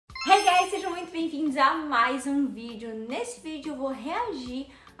sejam muito bem-vindos a mais um vídeo. Nesse vídeo eu vou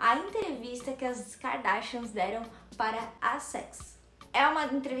reagir à entrevista que as Kardashians deram para a Acess. É uma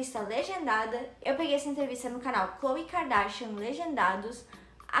entrevista legendada. Eu peguei essa entrevista no canal Khloe Kardashian Legendados.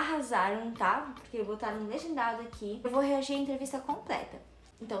 Arrasaram, tá? Porque botaram legendado aqui. Eu vou reagir à entrevista completa.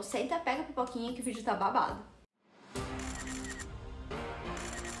 Então senta, pega a pipoquinha que o vídeo tá babado.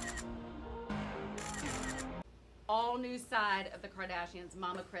 All new side of the Kardashians.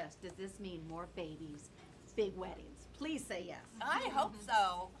 Mama Kris, does this mean more babies, big weddings? Please say yes. I hope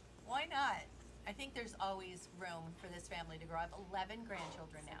so. Why not? I think there's always room for this family to grow. I have 11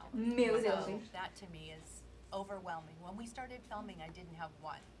 grandchildren now. Meu Deus, So gente. that to me is overwhelming. When we started filming, I didn't have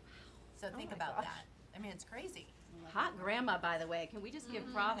one. So think my about gosh. that. I mean, it's crazy. Hot grandma, by the way. Can we just give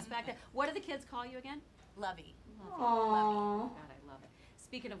props back there? What do the kids call you again? Lovey. Aww. God, I love it.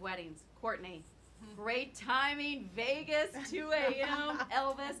 Speaking of weddings, Courtney, great timing, Vegas, 2 a.m.,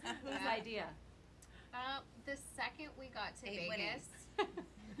 Elvis. Whose idea? The second we got to Eight Vegas,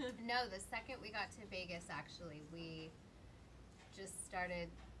 no, the second we got to Vegas, actually, we just started,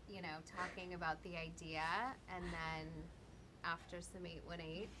 you know, talking about the idea, and then after some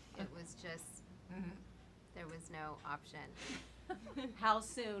 818, it was just, there was no option. How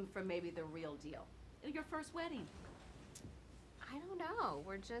soon from maybe the real deal? Your first wedding. I don't know.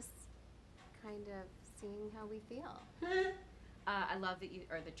 We're just kind of seeing how we feel. I love that you,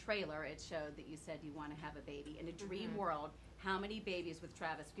 or the trailer, it showed that you said you want to have a baby. In a dream world, how many babies with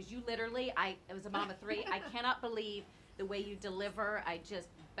Travis? Because you literally, I was a mom of 3. I cannot believe the way you deliver. I just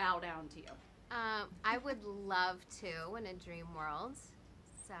bow down to you. I would love to in a dream world.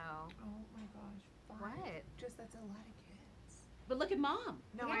 So, Oh my gosh. 5. What? Just that's a lot of kids. But look at mom.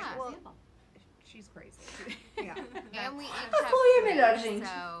 No, Yeah. well, Example. she's crazy. Yeah. and we each Khloe have é 3, melhor, gente.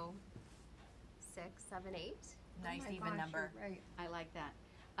 so 6, 7, 8. Nice Oh my even gosh, number. you're right. I like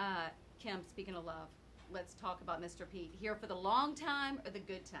that. Kim, speaking of love, let's talk about Mr. Pete. Here for the long time or the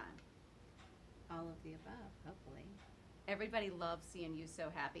good time? All of the above, hopefully. Everybody loves seeing you so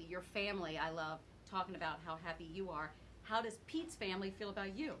happy. Your family, I love talking about how happy you are. How does Pete's family feel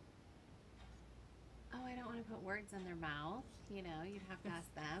about you? Oh, I don't want to put words in their mouth. You know, you'd have to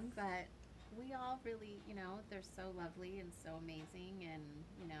ask them. But we all really, you know, they're so lovely and so amazing. And,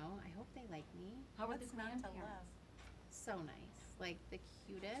 you know, I hope they like me. How are What's the not to grandparents? love? So nice. Like the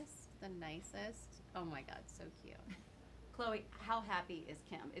cutest, the nicest. Oh my God, so cute. Khloe, how happy is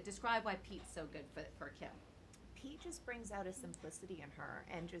Kim? Describe why Pete's so good for Kim. Pete just brings out a simplicity in her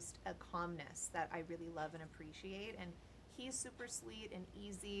and just a calmness that I really love and appreciate. And he's super sweet and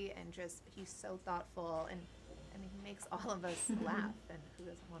easy and just, he's so thoughtful. And I mean, he makes all of us laugh. And who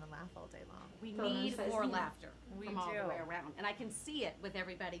doesn't want to laugh all day long? We Todas need faz more isso. laughter We from all the do. way around. And I can see it with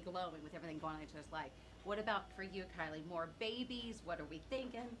everybody glowing, with everything going on in each other's life. What about for you, Kylie? More babies? What are we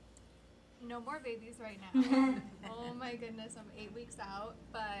thinking? No more babies right now. Oh my goodness, I'm 8 weeks out,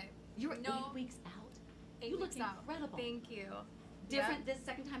 but You're No. 8 weeks out? 8 You look weeks out. incredible. Thank you. Different this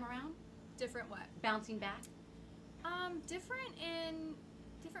second time around? Different what? Bouncing back? Different in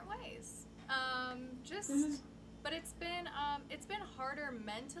different ways. But it's been harder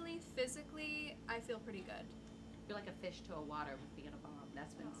mentally, physically. I feel pretty good. You're like a fish to a water with being a mom.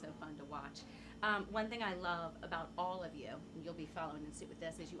 That's been so fun to watch. One thing I love about all of you, and you'll be following in suit with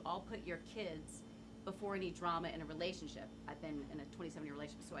this, is you all put your kids before any drama in a relationship. I've been in a 27-year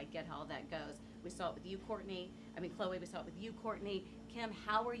relationship, so I get how all that goes. We saw it with you, Courtney. Khloe, we saw it with you, Courtney. Kim,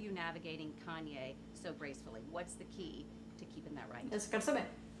 how are you navigating Kanye so gracefully? What's the key to keeping that right? Eu só quero saber.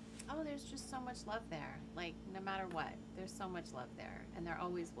 Oh, there's just so much love there. Like, no matter what, there's so much love there. And there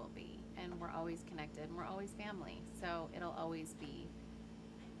always will be. And we're always connected and we're always family. So it'll always be,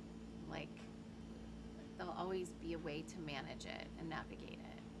 like, there'll always be a way to manage it and navigate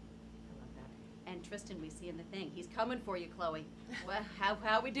it. I love that. And Tristan, we see in the thing. He's coming for you, Khloe. Well,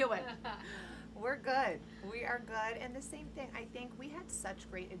 how we doing? We're good. We are good. And the same thing, I think we had such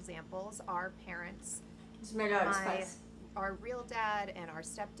great examples. Our parents, Os melhores pais. our real dad and our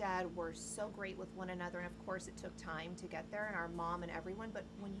stepdad were so great with one another. And of course, it took time to get there, and our mom and everyone. But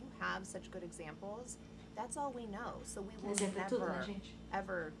when you have such good examples, that's all we know. So we will Exemplo é tudo, né, never, gente?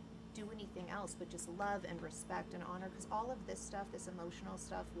 ever do anything else but just love and respect and honor. Because all of this stuff, this emotional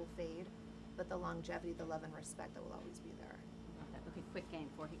stuff, will fade. But the longevity, the love and respect, that will always be there. I love that. Okay, quick game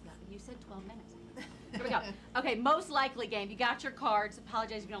for you. You said 12 minutes. Here we go. Okay, most likely game. You got your cards.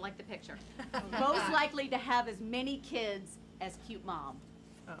 Apologize if you don't like the picture. Most likely to have as many kids as cute mom.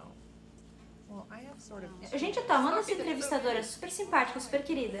 Oh. Well, I have sort of. Gente, eu tô amando essa entrevistadora. Super simpática, super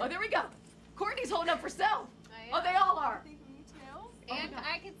querida. Oh, there we go. Courtney's holding up for self. I Oh, they all I are. think me too. And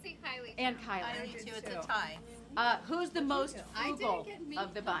I could see Kylie. And I Kylie. need to. It's a tie. Who's the most I didn't frugal get me.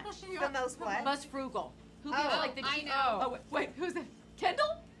 of the bunch? The most what? Most frugal. Who gives Oh, like the I cheap? know. Oh wait, who's the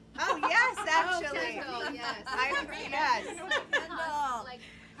Kendall? Oh yes, actually. Kendall, yes. Yes. Kendall. Like,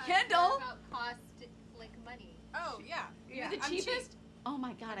 Kendall? About cost, like money. Oh, yeah. You're the I'm cheap. cheapest? Oh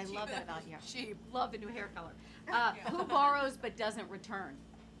my god, I love that about you. Cheap. Love the new hair color. Who borrows but doesn't return?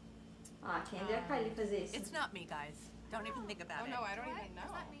 Ah, quem é a Kylie fazer isso? It's not me, guys. Don't even think about Oh, it. no, I don't even know.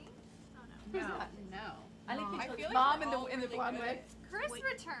 Is that me? Who's that? No. I think I it's feel like mom we're in the all in the really blonde good way. Chris Wait.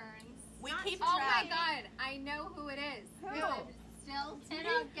 returns. We keep Oh my track. god, I know who it is. Who? I still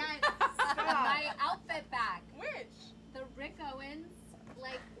cannot get my outfit back. Which? The Rick Owens,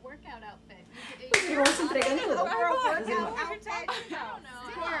 like, workout outfit. Vocês vão se entregando tudo.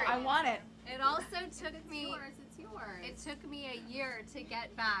 I want it. It also took me, It's yours. it took me a year to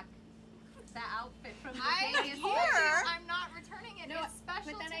get back the outfit from the I Vegas. told you I'm not returning it. No, it's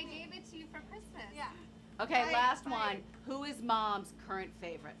special but then to I me. gave it to you for Christmas. Yeah. Okay, Bye, last bye. one. Who is mom's current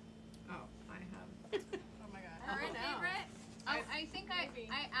favorite? Oh, I have. Oh my god. Current favorite? Oh, I think Maybe.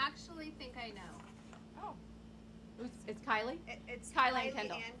 I actually think I know. It's Kylie? It's Kylie and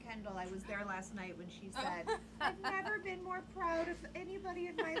Kendall. and Kendall. I was there last night when she said, "I've never been more proud of anybody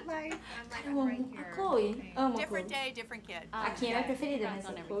in my life." I'm like, I'm Eu right amo a here. Chloe. Okay. Amo a Different Chloe. day, different kid. A quem é a preferida, Congrats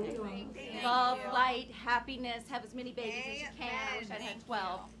mas on a Chloe eu everything. amo. Thank Love, you. light, happiness, have as many babies as you can. I wish I Amen. had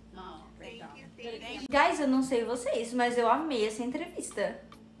 12. Oh, great job. Thank you. Guys, eu não sei vocês, mas eu amei essa entrevista.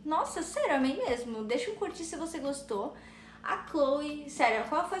 Nossa, sério, amei mesmo. Deixa um curtir se você gostou. A Khloe, sério,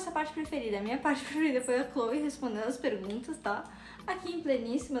 qual foi a sua parte preferida? A minha parte preferida foi a Khloe respondendo as perguntas, tá? Aqui em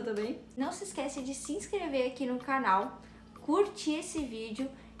pleníssima também. Não se esquece de se inscrever aqui no canal, curtir esse vídeo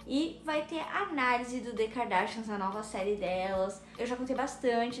e vai ter análise do The Kardashians, a nova série delas. Eu já contei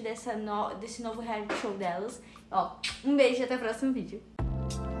bastante desse novo reality show delas. Ó, um beijo e até o próximo vídeo.